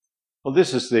Well,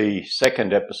 this is the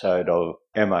second episode of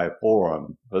MO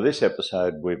Forum. For this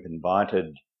episode, we've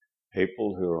invited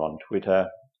people who are on Twitter,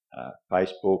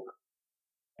 Facebook,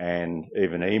 and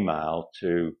even email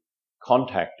to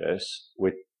contact us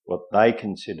with what they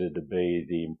consider to be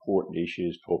the important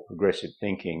issues for progressive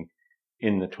thinking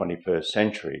in the 21st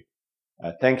century.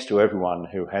 Thanks to everyone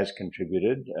who has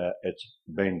contributed. It's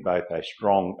been both a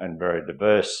strong and very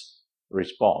diverse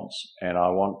response, and I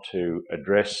want to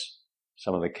address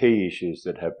some of the key issues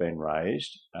that have been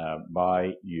raised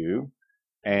by you,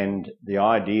 and the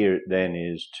idea then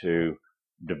is to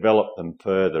develop them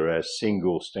further as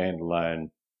single standalone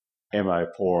MO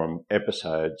Forum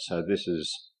episodes. So this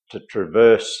is to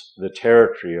traverse the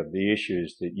territory of the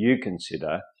issues that you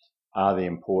consider are the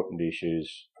important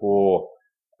issues for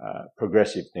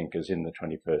progressive thinkers in the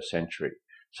 21st century.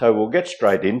 So we'll get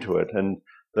straight into it, and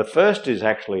the first is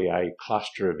actually a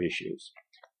cluster of issues,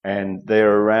 and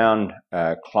they're around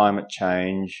climate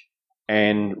change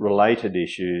and related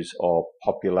issues of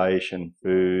population,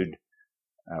 food,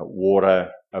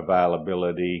 water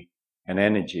availability and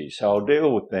energy. So I'll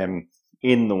deal with them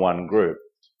in the one group.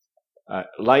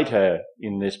 Later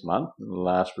in this month, in the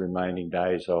last remaining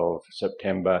days of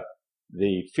September,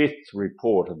 the fifth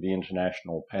report of the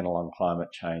International Panel on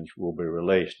Climate Change will be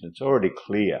released. It's already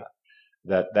clear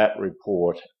that that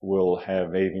report will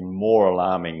have even more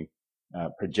alarming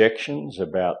projections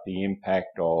about the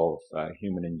impact of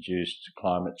human-induced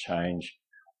climate change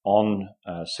on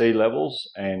sea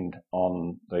levels and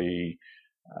on the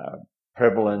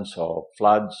prevalence of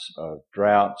floods, of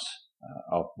droughts,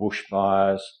 of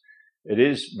bushfires. It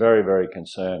is very, very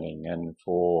concerning, and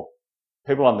for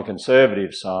people on the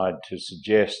conservative side to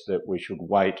suggest that we should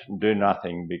wait and do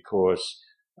nothing because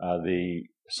the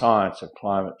science of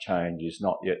climate change is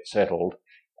not yet settled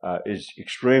is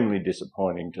extremely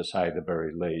disappointing, to say the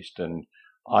very least, and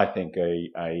I think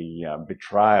a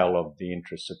betrayal of the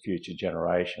interests of future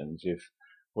generations if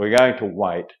we're going to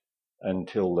wait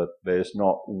until there's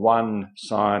not one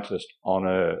scientist on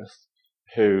Earth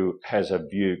who has a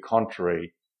view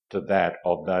contrary to that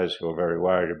of those who are very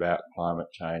worried about climate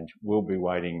change. We'll be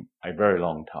waiting a very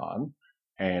long time,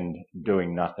 and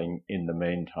doing nothing in the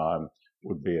meantime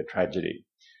would be a tragedy.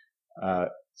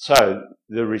 So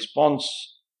the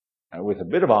response, with a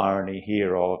bit of irony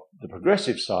here, of the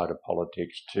progressive side of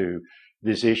politics to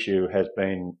this issue has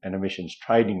been an emissions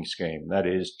trading scheme. That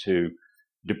is, to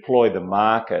deploy the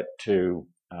market to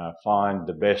find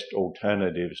the best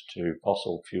alternatives to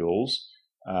fossil fuels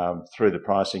through the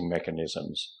pricing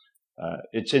mechanisms.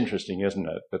 It's interesting, isn't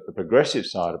it, that the progressive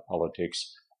side of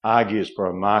politics argues for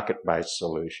a market-based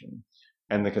solution,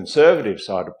 and the conservative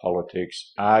side of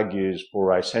politics argues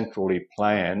for a centrally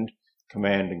planned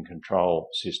command and control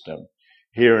system.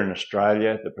 Here in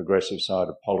Australia, the progressive side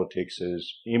of politics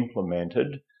has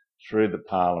implemented through the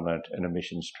Parliament an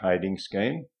emissions trading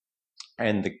scheme,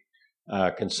 and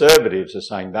the Conservatives are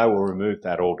saying they will remove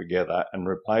that altogether and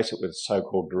replace it with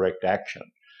so-called direct action.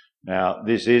 Now,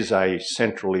 this is a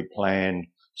centrally planned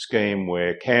scheme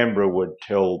where Canberra would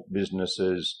tell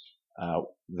businesses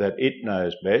that it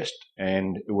knows best,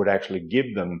 and it would actually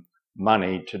give them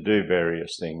money to do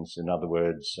various things. In other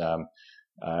words,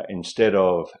 instead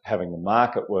of having the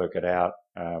market work it out,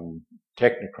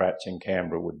 technocrats in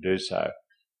Canberra would do so.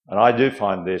 And I do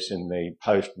find this in the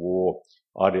post-war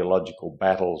ideological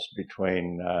battles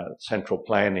between central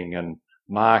planning and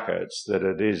markets, that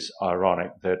it is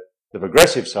ironic that the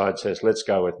progressive side says, let's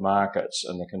go with markets,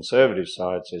 and the conservative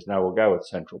side says, no, we'll go with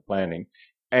central planning,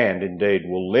 and indeed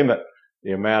will limit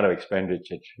the amount of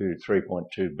expenditure to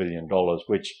 $3.2 billion,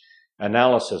 which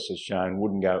analysis has shown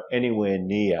wouldn't go anywhere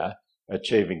near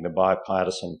achieving the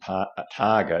bipartisan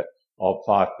target of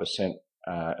 5%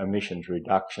 emissions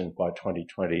reductions by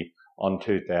 2020 on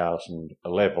 2000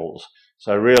 levels.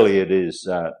 So really it is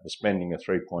the spending of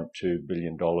 $3.2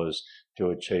 billion to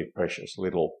achieve precious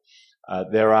little.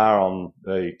 There are on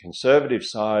the conservative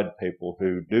side people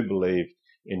who do believe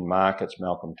in markets.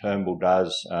 Malcolm Turnbull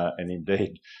does, and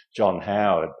indeed John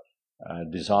Howard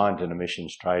designed an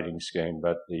emissions trading scheme,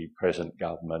 but the present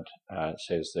government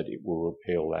says that it will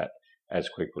repeal that as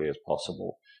quickly as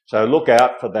possible. So look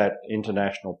out for that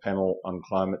International Panel on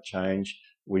Climate Change.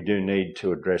 We do need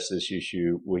to address this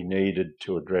issue. We needed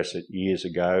to address it years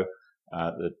ago.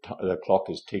 The clock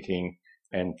is ticking,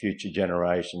 and future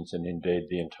generations and indeed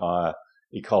the entire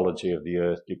ecology of the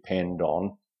Earth depend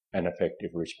on an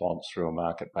effective response through a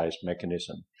market-based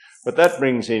mechanism. But that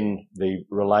brings in the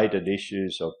related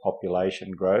issues of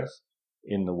population growth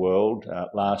in the world.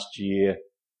 Last year,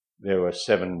 there were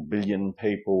 7 billion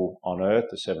people on Earth.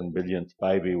 The 7 billionth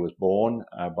baby was born.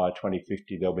 By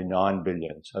 2050, there'll be 9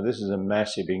 billion. So this is a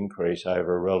massive increase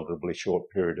over a relatively short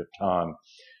period of time.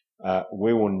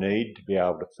 We will need to be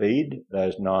able to feed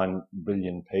those 9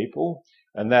 billion people,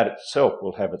 and that itself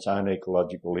will have its own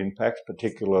ecological impacts,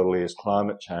 particularly as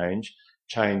climate change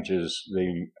changes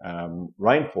the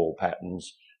rainfall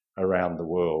patterns around the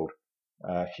world.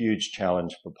 A huge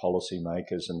challenge for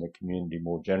policymakers and the community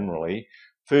more generally.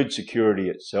 Food security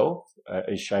itself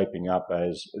is shaping up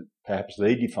as perhaps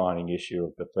the defining issue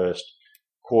of the first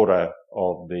quarter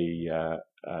of the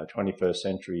 21st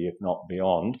century, if not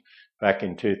beyond. Back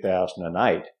in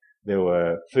 2008, there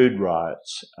were food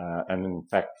riots, and in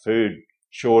fact food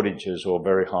shortages or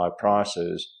very high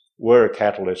prices were a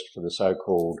catalyst for the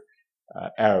so-called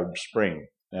Arab Spring.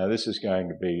 Now, this is going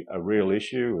to be a real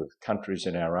issue with countries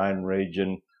in our own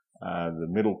region. The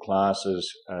middle classes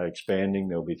are expanding.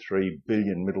 There'll be 3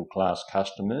 billion middle class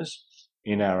customers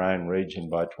in our own region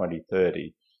by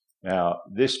 2030. Now,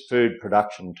 this food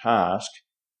production task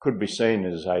could be seen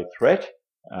as a threat,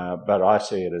 but I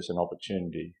see it as an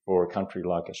opportunity for a country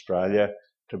like Australia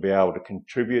to be able to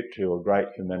contribute to a great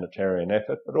humanitarian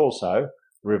effort, but also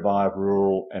revive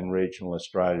rural and regional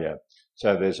Australia.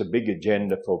 So there's a big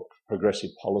agenda for progressive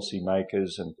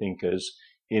policymakers and thinkers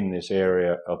in this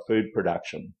area of food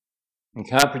production. You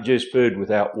can't produce food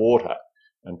without water,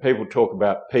 and people talk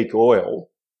about peak oil.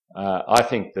 I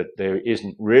think that there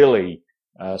isn't really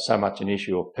so much an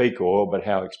issue of peak oil, but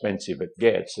how expensive it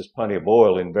gets. There's plenty of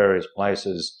oil in various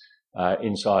places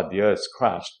inside the Earth's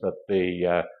crust, but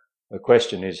the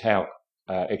question is how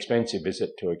expensive is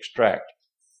it to extract?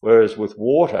 Whereas with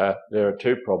water, there are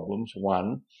two problems.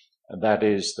 One, that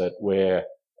is that we're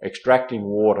extracting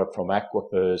water from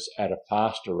aquifers at a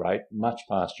faster rate, much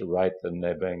faster rate than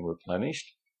they're being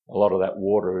replenished. A lot of that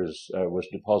water was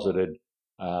deposited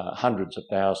hundreds of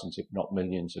thousands, if not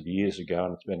millions of years ago,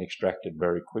 and it's been extracted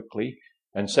very quickly.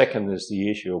 And second, there's the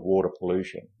issue of water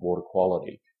pollution, water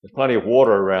quality. There's plenty of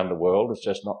water around the world. It's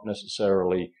just not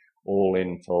necessarily all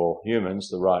in for humans,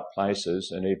 the right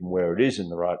places, and even where it is in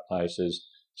the right places,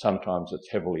 sometimes it's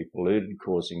heavily polluted,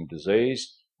 causing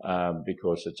disease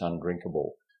because it's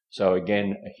undrinkable. So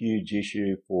again, a huge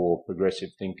issue for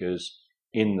progressive thinkers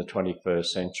in the 21st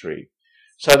century.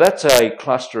 So that's a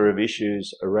cluster of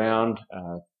issues around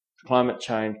climate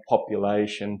change,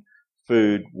 population,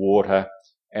 food, water,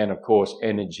 and of course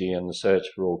energy and the search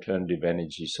for alternative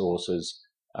energy sources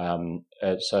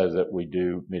so that we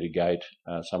do mitigate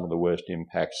some of the worst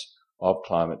impacts of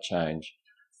climate change.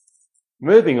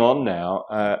 Moving on now,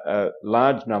 a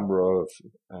large number of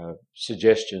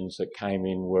suggestions that came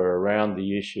in were around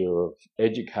the issue of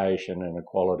education and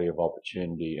equality of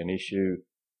opportunity, an issue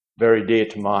very dear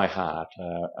to my heart.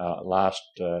 Last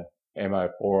MO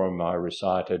Forum, I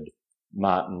recited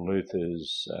Martin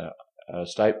Luther's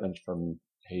statement from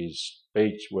his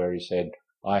speech where he said,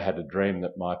 "I had a dream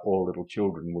that my 4 little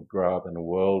children would grow up in a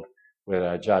world where they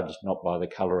are judged not by the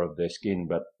colour of their skin,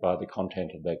 but by the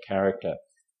content of their character."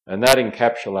 And that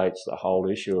encapsulates the whole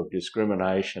issue of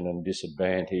discrimination and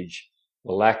disadvantage,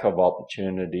 the lack of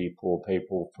opportunity for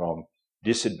people from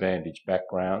disadvantaged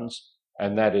backgrounds.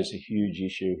 And that is a huge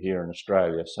issue here in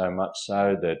Australia, so much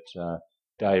so that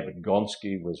David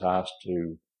Gonski was asked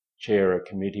to chair a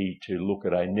committee to look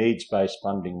at a needs-based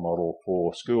funding model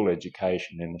for school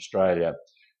education in Australia.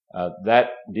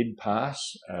 That did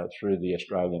pass through the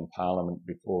Australian Parliament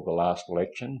before the last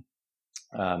election.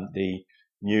 The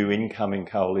new incoming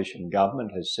coalition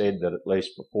government has said that at least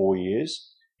for 4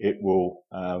 years it will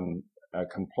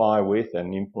comply with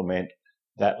and implement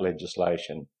that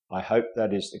legislation. I hope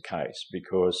that is the case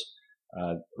because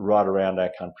right around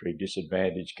our country,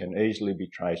 disadvantage can easily be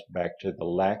traced back to the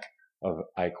lack of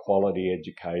a quality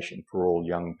education for all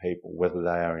young people, whether they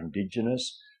are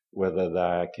Indigenous, whether they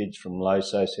are kids from low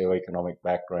socioeconomic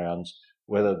backgrounds,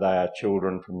 whether they are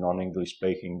children from non-English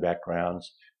speaking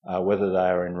backgrounds, whether they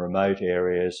are in remote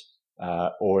areas,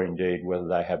 or indeed whether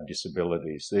they have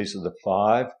disabilities. These are the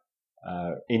 5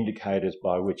 indicators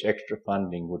by which extra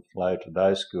funding would flow to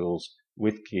those schools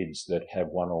with kids that have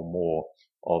one or more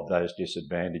of those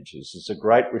disadvantages. It's a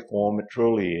great reform. It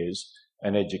truly is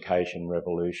an education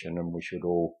revolution, and we should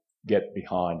all get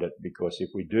behind it, because if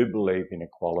we do believe in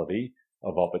equality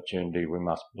of opportunity, we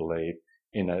must believe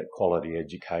in a quality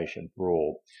education for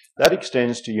all. That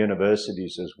extends to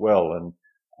universities as well, and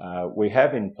we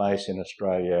have in place in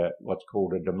Australia what's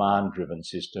called a demand-driven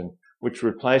system, which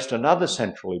replaced another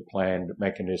centrally planned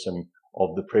mechanism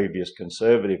of the previous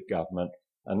Conservative government,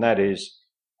 and that is,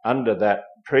 under that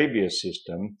previous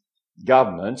system,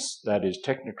 governments, that is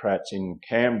technocrats in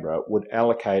Canberra, would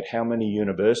allocate how many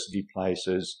university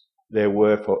places there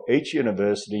were for each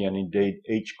university and indeed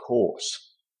each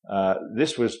course.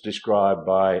 This was described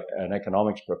by an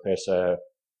economics professor,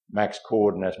 Max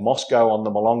Corden, as Moscow on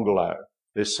the Molonglo,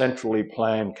 this centrally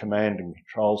planned command and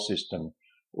control system,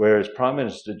 whereas Prime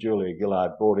Minister Julia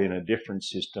Gillard brought in a different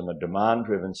system, a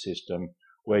demand-driven system,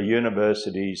 where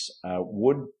universities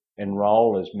would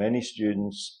enrol as many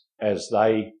students as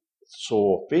they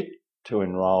saw fit to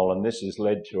enrol, and this has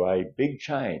led to a big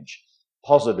change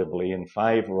positively in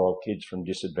favour of kids from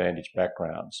disadvantaged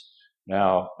backgrounds.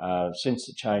 Now, since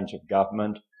the change of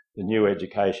government, the new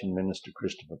Education Minister,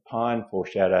 Christopher Pyne,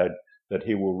 foreshadowed that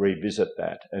he will revisit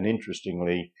that. And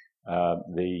interestingly,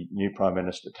 the new Prime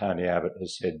Minister, Tony Abbott,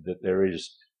 has said that there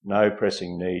is no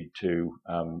pressing need to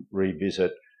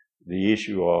revisit the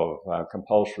issue of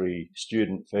compulsory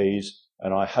student fees.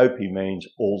 And I hope he means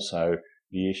also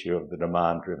the issue of the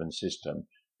demand-driven system,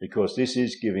 because this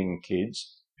is giving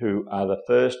kids who are the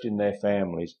first in their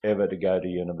families ever to go to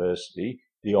university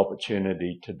the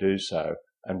opportunity to do so,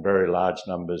 and very large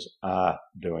numbers are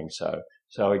doing so.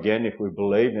 So again, if we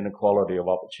believe in equality of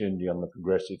opportunity on the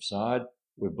progressive side,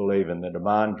 we believe in the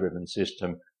demand-driven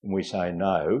system, and we say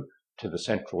no to the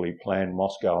centrally planned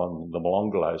Moscow and the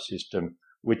Molonglo system,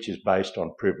 which is based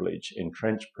on privilege,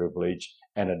 entrenched privilege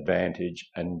and advantage,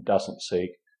 and doesn't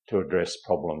seek to address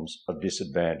problems of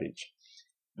disadvantage.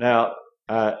 Now,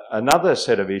 another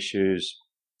set of issues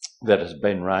that has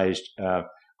been raised,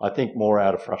 I think more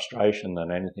out of frustration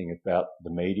than anything, about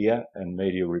the media and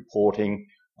media reporting.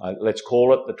 Let's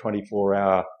call it the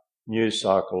 24-hour news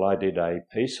cycle. I did a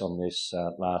piece on this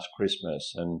last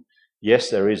Christmas, and yes,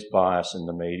 there is bias in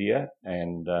the media,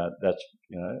 and that's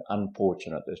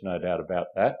unfortunate. There's no doubt about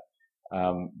that.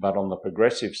 But on the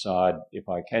progressive side, if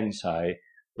I can say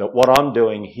that what I'm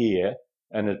doing here,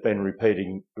 and has been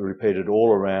repeated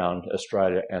all around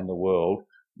Australia and the world,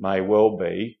 may well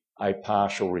be a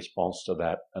partial response to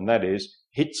that, and that is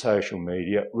hit social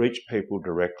media, reach people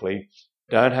directly,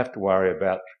 don't have to worry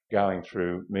about going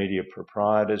through media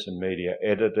proprietors and media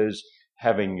editors,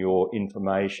 having your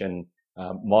information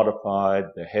modified,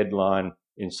 the headline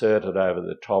inserted over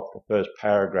the top, the first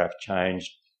paragraph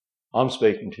changed. I'm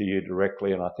speaking to you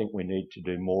directly, and I think we need to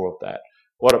do more of that.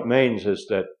 What it means is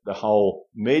that the whole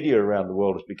media around the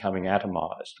world is becoming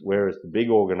atomised, whereas the big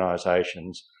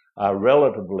organisations are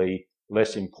relatively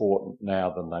less important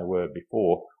now than they were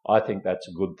before. I think that's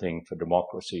a good thing for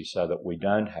democracy, so that we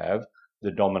don't have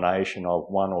the domination of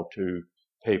one or two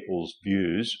people's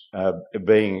views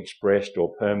being expressed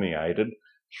or permeated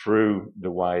through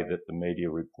the way that the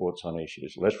media reports on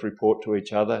issues. Let's report to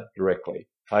each other directly,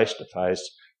 face to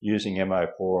face, using MO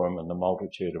Forum and the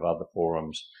multitude of other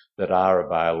forums that are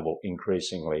available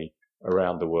increasingly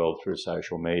around the world through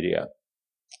social media.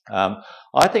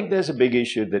 I think there's a big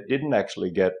issue that didn't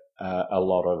actually get a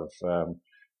lot of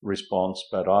response,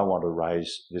 but I want to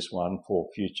raise this one for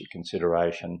future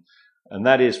consideration, and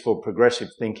that is for progressive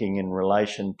thinking in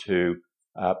relation to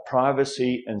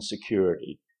privacy and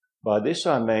security. By this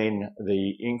I mean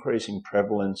the increasing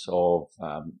prevalence of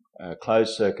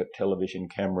closed-circuit television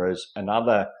cameras and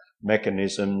other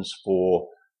mechanisms for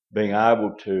being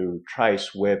able to trace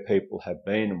where people have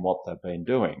been and what they've been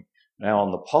doing. Now,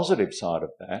 on the positive side of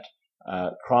that,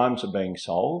 crimes are being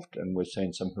solved, and we've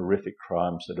seen some horrific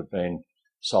crimes that have been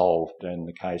solved in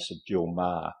the case of Jill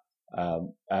Meagher,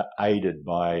 aided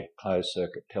by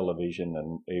closed-circuit television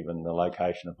and even the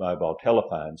location of mobile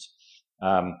telephones.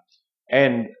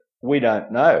 And we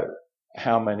don't know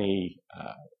how many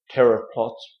terror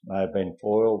plots may have been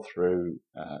foiled through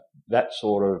that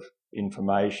sort of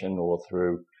information, or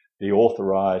through the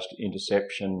authorised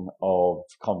interception of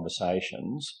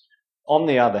conversations. On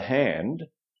the other hand,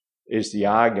 is the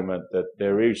argument that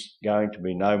there is going to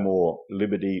be no more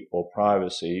liberty or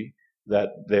privacy, that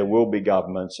there will be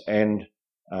governments and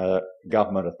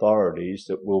government authorities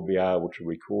that will be able to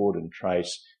record and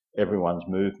trace everyone's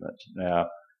movement. Now,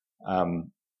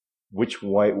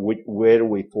 where do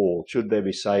we fall? Should there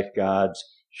be safeguards?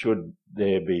 Should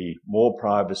there be more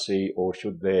privacy, or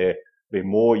should there be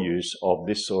more use of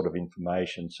this sort of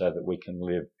information so that we can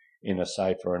live in a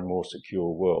safer and more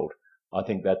secure world? I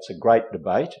think that's a great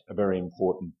debate, a very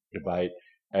important debate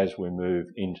as we move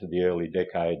into the early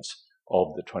decades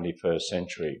of the 21st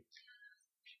century.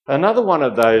 Another one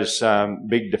of those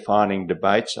big defining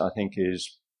debates, I think,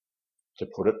 is, to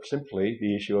put it simply,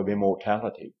 the issue of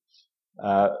immortality.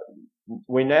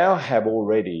 We now have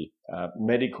already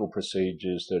medical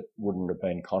procedures that wouldn't have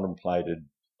been contemplated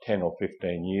 10 or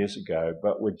 15 years ago,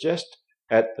 but we're just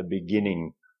at the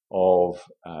beginning of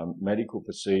medical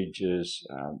procedures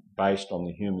based on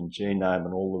the human genome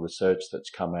and all the research that's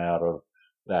come out of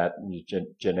that,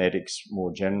 genetics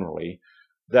more generally,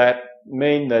 that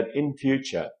mean that in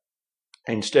future,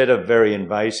 instead of very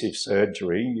invasive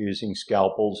surgery using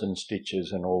scalpels and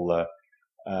stitches and all the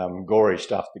gory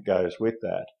stuff that goes with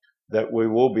that, that we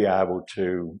will be able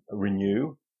to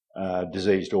renew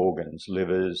diseased organs,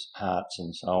 livers, hearts,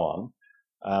 and so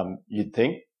on. You'd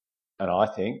think, and I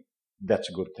think, that's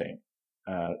a good thing.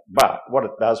 But what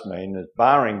it does mean is,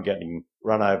 barring getting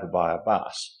run over by a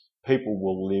bus, people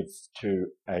will live to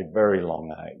a very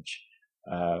long age.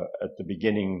 At the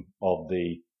beginning of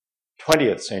the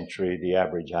 20th century, the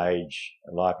average age,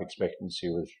 life expectancy,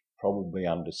 was probably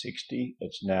under 60.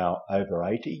 It's now over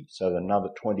 80, so another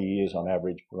 20 years on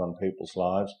average put on people's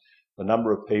lives. The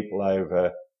number of people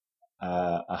over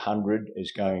 100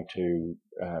 is going to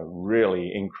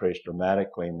really increase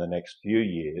dramatically in the next few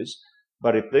years.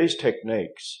 But if these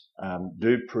techniques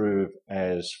do prove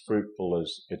as fruitful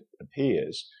as it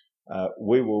appears,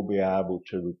 we will be able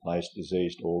to replace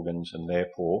diseased organs and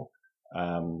therefore,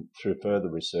 through further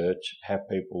research, have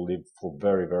people live for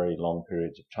very, very long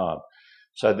periods of time.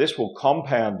 So this will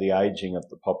compound the ageing of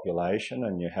the population,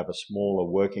 and you have a smaller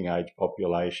working age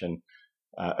population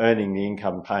earning the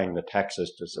income, paying the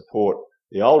taxes to support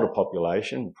the older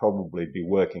population, probably be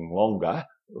working longer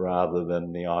rather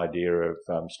than the idea of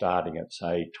starting at,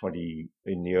 say, 20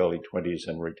 in the early 20s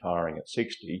and retiring at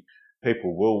 60.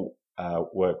 People will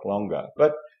work longer.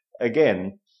 But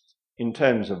again, in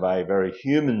terms of a very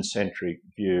human-centric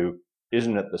view,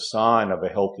 isn't it the sign of a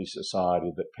healthy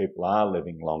society that people are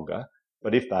living longer?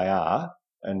 But if they are,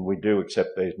 and we do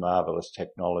accept these marvellous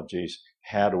technologies,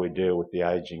 how do we deal with the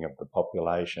ageing of the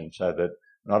population so that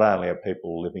not only are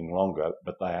people living longer,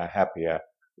 but they are happier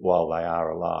while they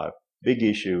are alive? Big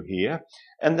issue here.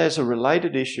 And there's a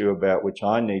related issue about which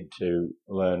I need to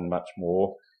learn much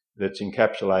more that's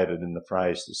encapsulated in the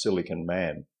phrase the silicon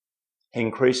man.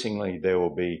 Increasingly, there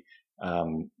will be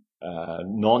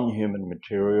non-human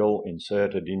material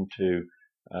inserted into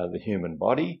the human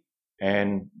body,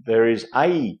 and there is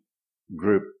a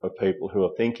group of people who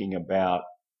are thinking about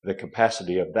the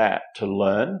capacity of that to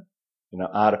learn,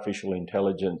 artificial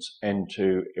intelligence, and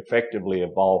to effectively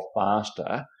evolve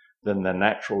faster than the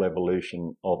natural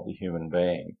evolution of the human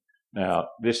being. Now,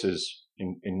 this is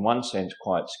in one sense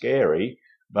quite scary,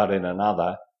 but in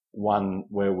another, one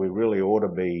where we really ought to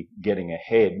be getting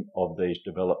ahead of these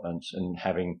developments and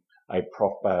having a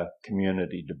proper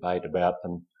community debate about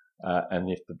them. And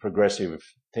if the progressive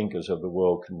thinkers of the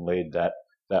world can lead that,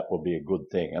 that will be a good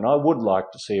thing. And I would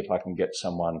like to see if I can get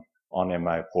someone on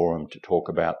MA Forum to talk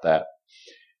about that.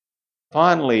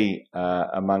 Finally,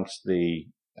 amongst the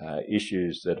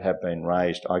issues that have been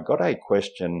raised, I got a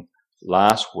question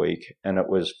last week, and it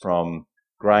was from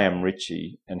Graham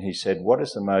Ritchie, and he said, what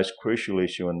is the most crucial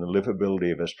issue in the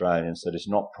livability of Australians that is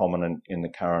not prominent in the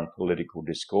current political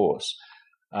discourse?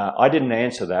 I didn't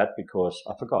answer that because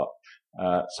I forgot.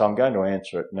 So I'm going to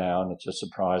answer it now, and it's a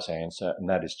surprise answer, and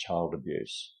that is child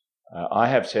abuse. I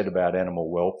have said about animal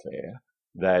welfare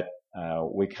that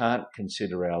we can't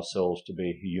consider ourselves to be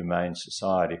a humane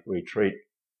society if we treat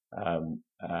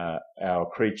our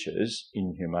creatures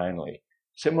inhumanely.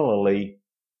 Similarly,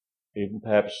 even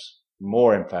perhaps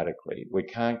more emphatically, we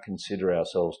can't consider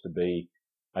ourselves to be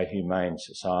a humane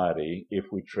society if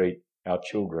we treat our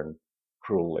children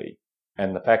cruelly.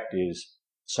 And the fact is,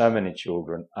 so many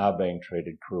children are being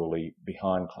treated cruelly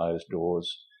behind closed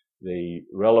doors. The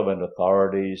relevant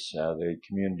authorities, the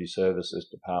community services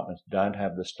departments, don't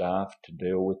have the staff to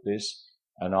deal with this.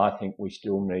 And I think we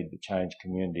still need to change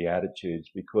community attitudes,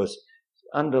 because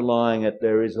underlying it,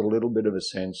 there is a little bit of a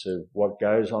sense of what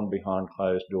goes on behind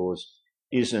closed doors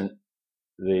isn't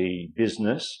the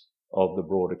business of the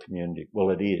broader community. Well,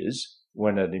 it is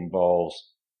when it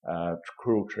involves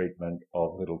cruel treatment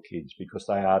of little kids, because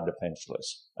they are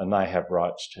defenceless and they have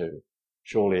rights too.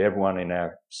 Surely everyone in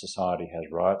our society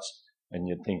has rights, and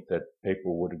you'd think that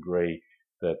people would agree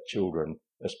that children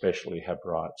especially have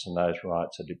rights, and those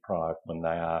rights are deprived when they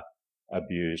are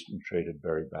abused and treated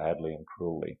very badly and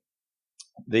cruelly.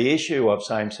 The issue of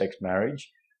same-sex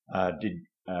marriage did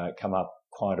come up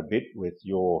quite a bit with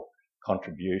your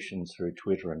contributions through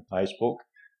Twitter and Facebook.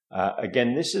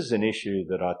 Again, this is an issue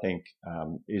that I think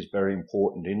is very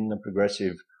important in the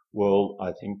progressive world.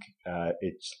 I think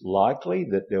it's likely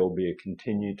that there will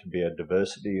continue to be a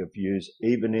diversity of views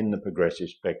even in the progressive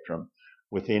spectrum.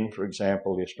 Within, for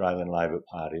example, the Australian Labor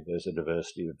Party, there's a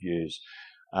diversity of views.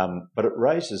 But it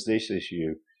raises this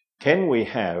issue: can we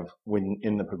have,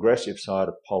 in the progressive side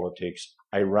of politics,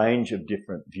 a range of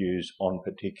different views on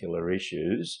particular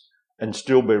issues and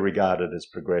still be regarded as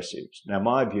progressives? Now,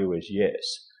 my view is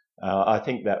yes. I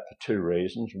think that for two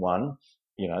reasons. One,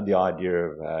 the idea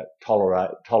of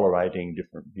tolerating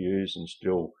different views and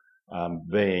still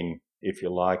being, if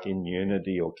you like, in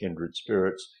unity or kindred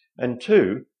spirits. And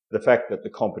two, the fact that the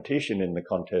competition in the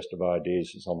contest of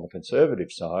ideas is on the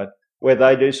conservative side, where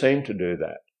they do seem to do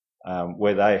that,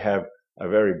 where they have a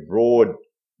very broad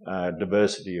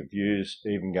diversity of views,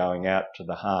 even going out to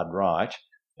the hard right,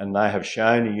 and they have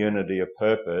shown a unity of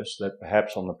purpose that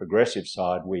perhaps on the progressive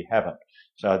side we haven't.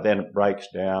 So then it breaks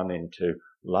down into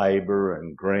Labor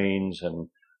and Greens and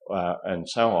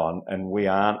so on, and we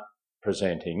aren't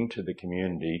presenting to the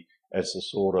community as the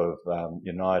sort of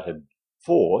united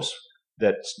force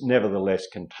that nevertheless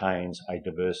contains a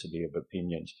diversity of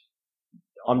opinions.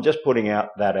 I'm just putting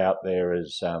that out there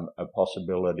as a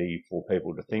possibility for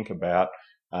people to think about.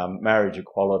 Marriage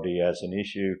equality as an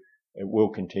issue, it will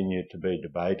continue to be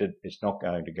debated. It's not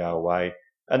going to go away,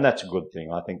 and that's a good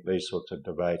thing. I think these sorts of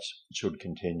debates should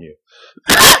continue.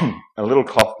 A little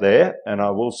cough there, and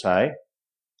I will say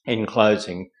in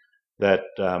closing that,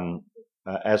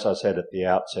 as I said at the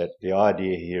outset, the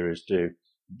idea here is to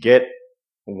get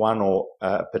one or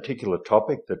a particular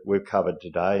topic that we've covered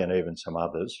today and even some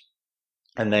others,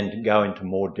 and then to go into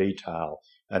more detail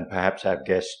and perhaps have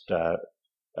guest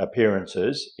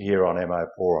appearances here on MO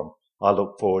Forum. I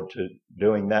look forward to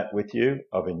doing that with you.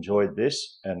 I've enjoyed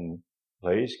this, and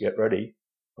please get ready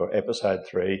for episode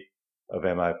 3 of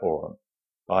MO Forum.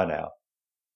 Bye now.